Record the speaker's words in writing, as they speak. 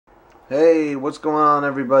Hey, what's going on,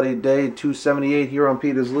 everybody? Day 278 here on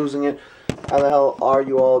Pete Is Losing It. How the hell are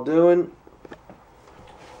you all doing?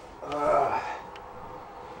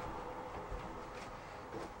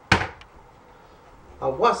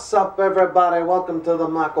 What's up, everybody? Welcome to the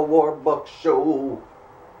Michael Warbucks Show,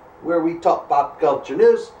 where we talk pop culture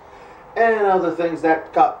news and other things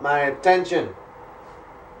that caught my attention.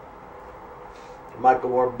 Michael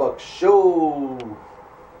Warbucks Show.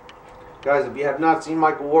 Guys, if you have not seen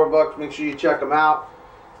Michael Warbucks, make sure you check him out.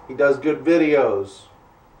 He does good videos,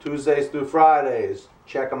 Tuesdays through Fridays.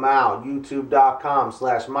 Check him out.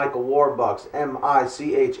 YouTube.com/Michael Warbucks,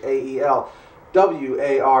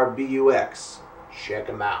 MichaelWarbux. Check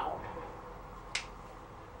him out.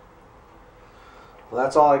 Well,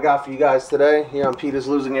 that's all I got for you guys today. Here on Pete Is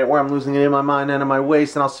Losing It, where I'm losing it in my mind and in my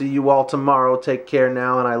waist. And I'll see you all tomorrow. Take care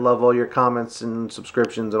now. And I love all your comments and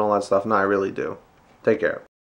subscriptions and all that stuff. And I really do. Take care.